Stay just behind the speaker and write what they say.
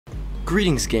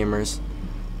Greetings, gamers.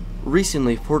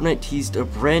 Recently, Fortnite teased a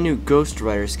brand new Ghost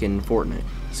Rider skin in Fortnite.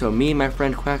 So me and my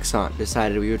friend Quackssaunt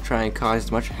decided we would try and cause as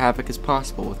much havoc as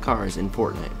possible with cars in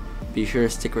Fortnite. Be sure to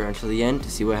stick around till the end to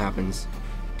see what happens.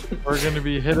 We're going to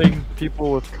be hitting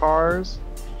people with cars,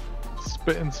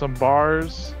 spitting some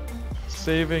bars,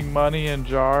 saving money in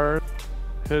jars,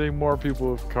 hitting more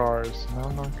people with cars. No,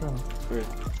 I'm not gonna.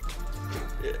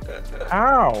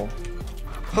 Ow!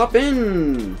 Hop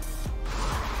in!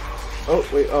 Oh,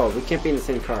 wait, oh, we can't be in the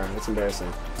same car. That's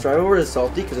embarrassing. Drive over to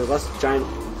Salty because there's less giant...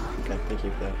 Okay, thank you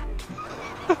for that.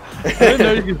 I didn't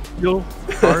know you could steal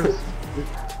cars.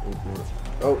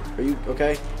 Oh, are you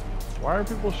okay? Why are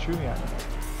people shooting at me?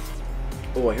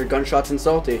 Oh, I hear gunshots in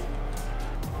Salty.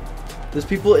 There's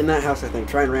people in that house, I think.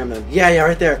 Try and ram them. Yeah,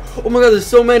 right there. Oh my god, there's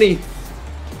so many!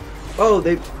 Oh,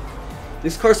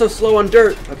 these cars so slow on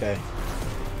dirt. Okay.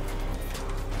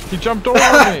 He jumped over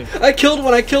me! I killed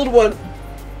one!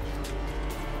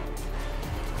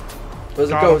 There's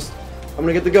a ghost. I'm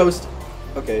gonna get the ghost.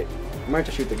 Okay, I might have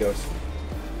to shoot the ghost.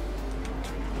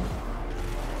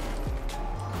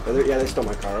 Yeah, they stole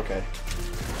my car, okay.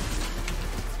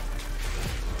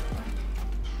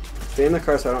 Stay in the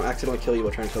car so I don't accidentally kill you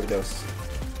while trying to kill the ghost.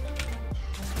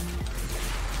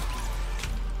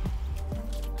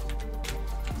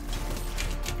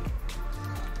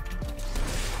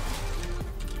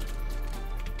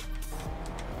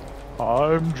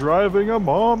 I'm driving a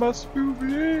mom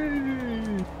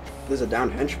SUV! There's a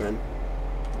downed henchman.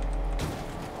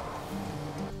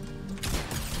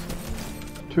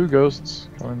 Two ghosts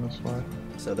coming this way.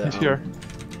 So that, he's here.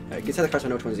 Alright, get inside the car so I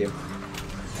know which one's you.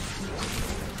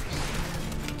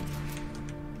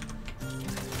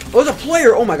 Oh, there's a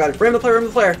player! Oh my god, ram the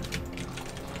player!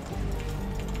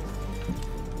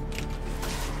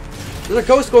 There's a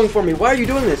ghost going for me. Why are you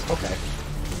doing this? Okay.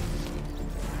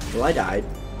 Well, I died.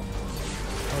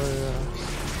 Oh yeah.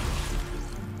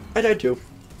 I died too.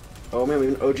 Oh man, we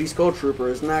have an OG Skull Trooper.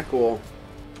 Isn't that cool?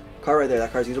 Car right there.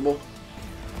 That car's usable.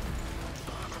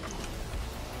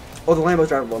 Oh, the Lambo's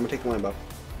drivable. I'm gonna take the Lambo.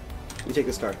 Let me take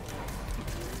this car.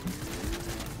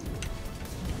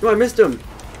 No, I missed him.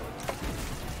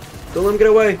 Don't let him get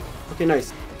away. Okay,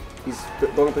 nice. He's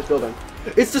going up this building.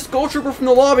 It's the Skull Trooper from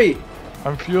the lobby.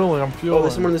 I'm fueling. Oh,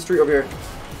 there's someone in the street over here.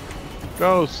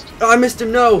 Ghost. Oh, I missed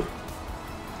him. No.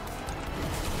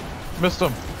 Missed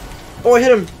him. Oh, I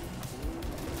hit him.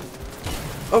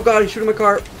 Oh god, he's shooting my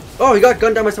car. Oh, he got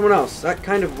gunned down by someone else. That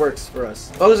kind of works for us.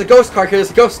 Oh, there's a ghost car here.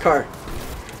 There's a ghost car.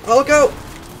 Oh, look out.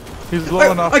 He's low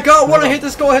enough. I got one. I hit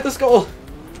the skull. I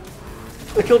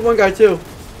killed one guy too.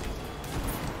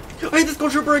 I hit the Skull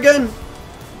Trooper again.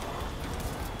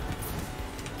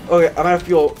 Okay, I'm out of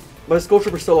fuel. But the Skull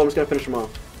Trooper's still low. I'm just gonna finish him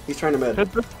off. He's trying to med.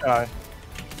 Hit this guy.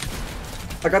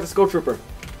 I got the Skull Trooper.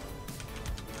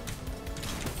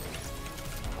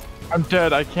 I'm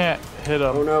dead. I can't hit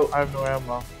him. Oh no. I have no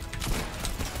ammo.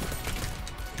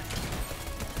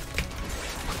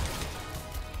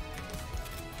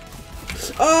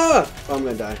 Ah! Oh, I'm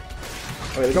gonna die.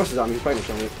 Okay, the ghost is on me. He's probably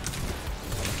gonna kill me.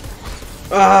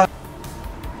 Ah!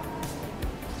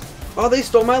 Oh, they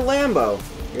stole my Lambo.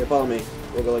 Here, follow me.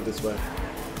 We'll go like this way.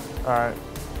 Alright.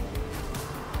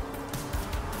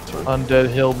 Undead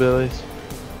hillbillies.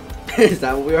 Is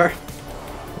that what we are?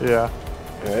 Yeah.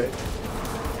 Alright.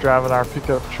 Driving our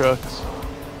pickup trucks.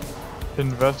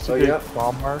 Investigate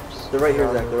bomb marks. They're right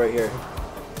here, Zach. They're right here.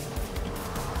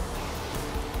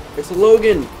 It's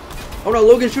Logan. Oh no,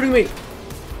 Logan's shooting me.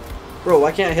 Bro,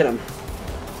 why can't I hit him?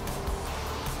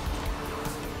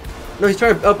 No, he's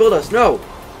trying to outbuild us. No.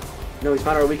 No, he's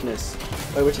found our weakness.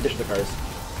 Wait, we should ditch the cars.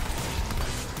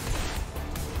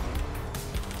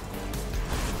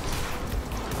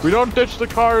 We don't ditch the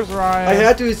cars, Ryan. I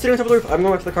had to. He's sitting on top of the roof. I'm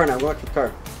going back to the car now. I'm going back to the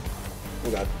car.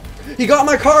 Oh god. He got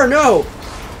my car! No!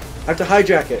 I have to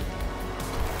hijack it.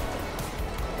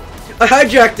 I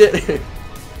hijacked it!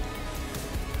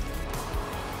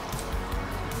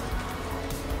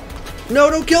 No,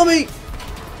 don't kill me!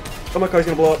 Oh, my car's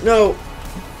gonna blow up. No!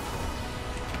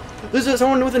 There's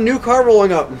someone with a new car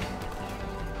rolling up.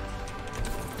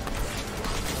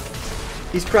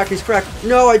 He's cracked.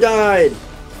 No, I died!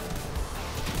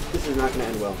 This is not gonna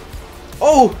end well.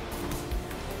 Oh!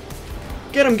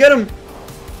 Get him!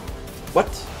 What?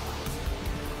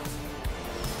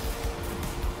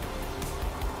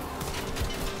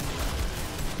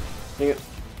 Dang it.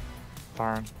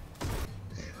 Darn.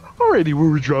 Alrighty, where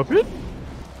we drop it?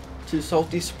 To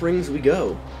Salty Springs we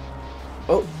go.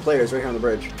 Oh, players right here on the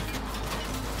bridge.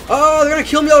 Oh, they're gonna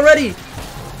kill me already!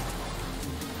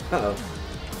 Uh-oh.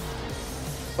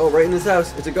 Oh, right in this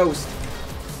house. It's a ghost.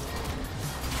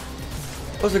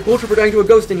 Oh, there's a Gold Trooper dying to a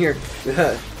ghost in here.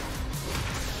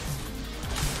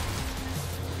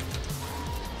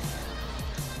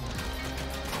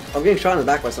 I'm getting shot in the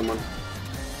back by someone.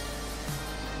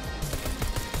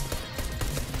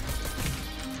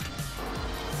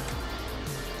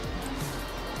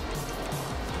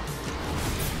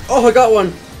 Oh, I got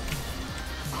one!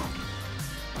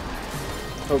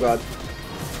 Oh god.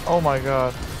 Oh my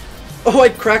god. Oh, I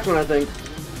cracked one, I think.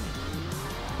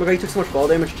 Look, he took so much fall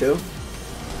damage too.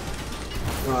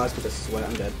 Oh, that's because of sweat.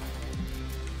 I'm dead.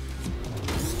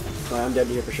 Oh, I'm dead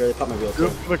here for sure. They popped my wheel too.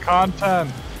 Good for the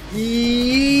content.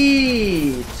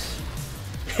 Yeet!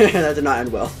 That did not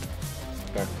end well.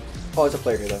 Okay. Oh, there's a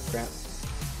player here though. Crap.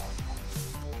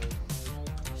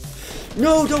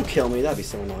 No, don't kill me. That'd be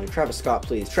so annoying. Travis Scott,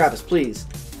 please. Travis, please.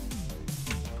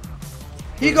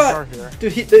 He got...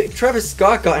 Dude, Travis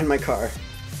Scott got in my car.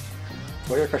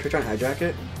 What, are you trying to hijack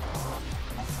it?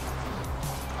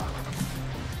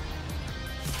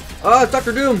 Ah, it's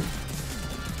Dr. Doom!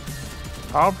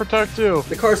 I'll protect you.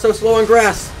 The car's so slow on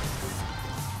grass.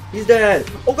 He's dead.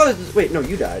 Oh god, wait, no,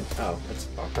 you died. Oh, that's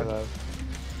awkward.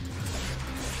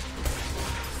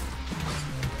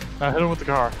 I hit him with the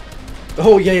car.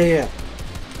 Oh, yeah.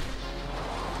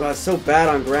 Oh, it's so bad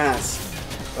on grass.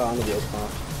 Oh, on the wheels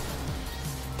pop.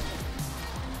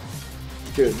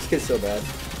 Dude, this kid's so bad.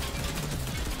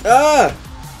 Ah!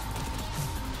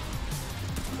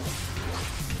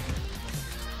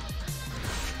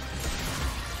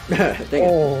 Dang it.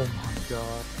 Oh my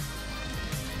god.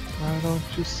 Why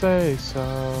don't you say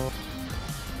so?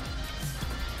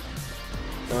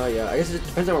 Oh yeah, I guess it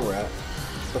depends on where we're at.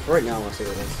 But for right now, I want to see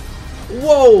what it is.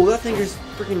 Whoa, that thing just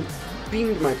freaking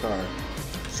beamed my car.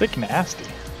 Sick nasty.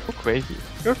 You're crazy.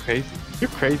 You're crazy.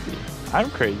 You're crazy. I'm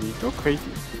crazy. You're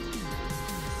crazy.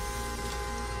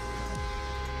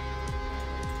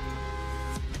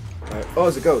 Alright. Oh,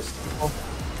 it's a ghost.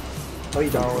 Oh, you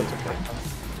don't. No, it's okay.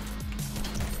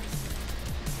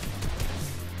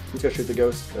 I'm just gonna shoot the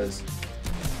ghost, because...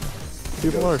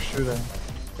 People are shooting.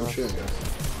 I'm shooting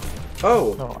ghosts.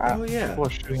 Oh! No, oh yeah. People are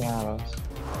shooting at us.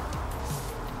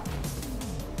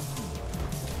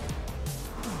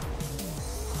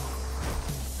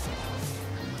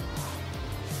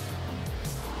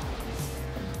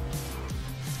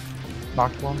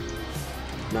 Knocked one.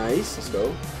 Nice, let's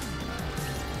go.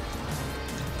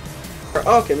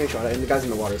 Oh, okay, make shot it, and the guy's in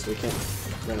the water, so we can't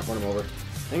run him over.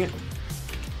 Dang it.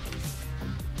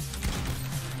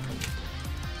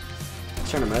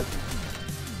 Trying to med.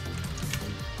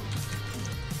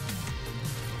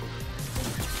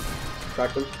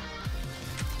 Cracked him.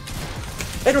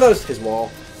 Hey, no, that was his wall.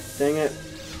 Dang it.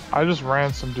 I just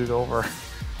ran some dude over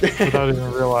without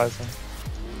even realizing.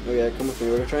 Oh yeah, come with me.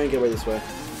 We're gonna try and get away this way.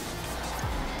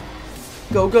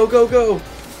 Go, go, go, go! I'm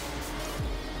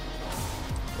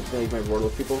just gonna leave my board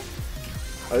with people.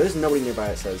 Oh, there's nobody nearby,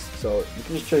 it says. So you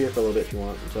can just chill here for a little bit if you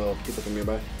want until people come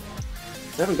nearby.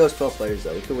 I haven't ghost 12 players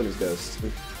though. We could win as ghosts.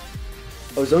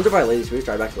 Oh, zones are by lazy. So we just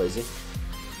drive back to lazy.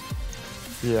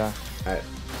 Yeah. Alright.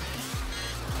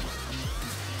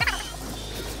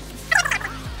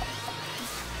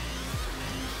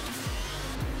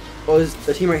 Oh, there's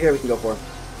a team right here we can go for.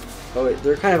 Oh wait,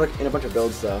 they're kind of like in a bunch of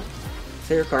builds though.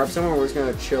 Set your car up somewhere. We're just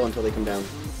gonna chill until they come down.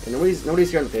 And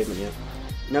nobody's here on the pavement yet.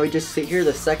 Now we just sit here.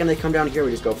 The second they come down here,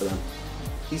 we just go for them.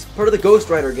 He's part of the Ghost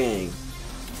Rider gang.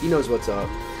 He knows what's up.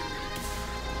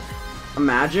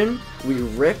 Imagine we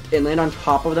rip and land on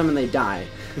top of them and they die.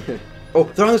 Oh,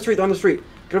 they're on the street. They're on the street.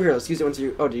 Get over here. Let's use it once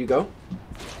you. Oh, do you go?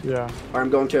 Yeah. Alright, I'm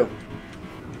going too.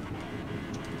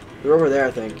 They're over there,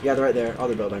 I think. Yeah, they're right there. Oh,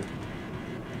 they're building.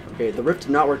 Okay, the rip did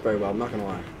not work very well. I'm not gonna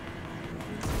lie.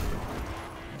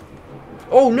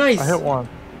 Oh, nice! I hit one.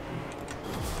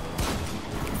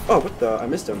 Oh, what the? I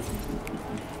missed him.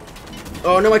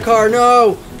 Oh, no, my car,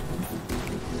 no!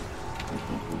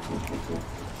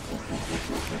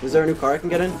 Is there a new car I can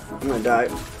get in? I'm gonna die.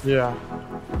 Yeah.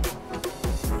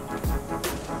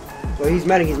 Oh, he's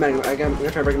medding. I'm gonna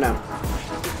try to break him down.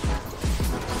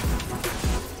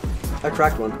 I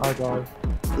cracked one. I died.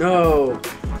 No!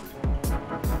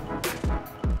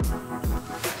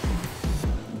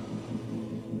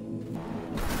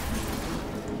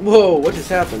 Whoa, what just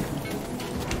happened?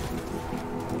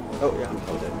 Oh, yeah, I'm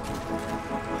dead.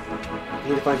 I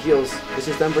need to find heals. It's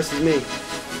just them versus me.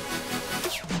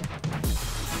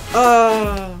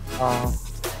 Ah! Uh,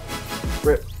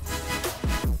 Rip.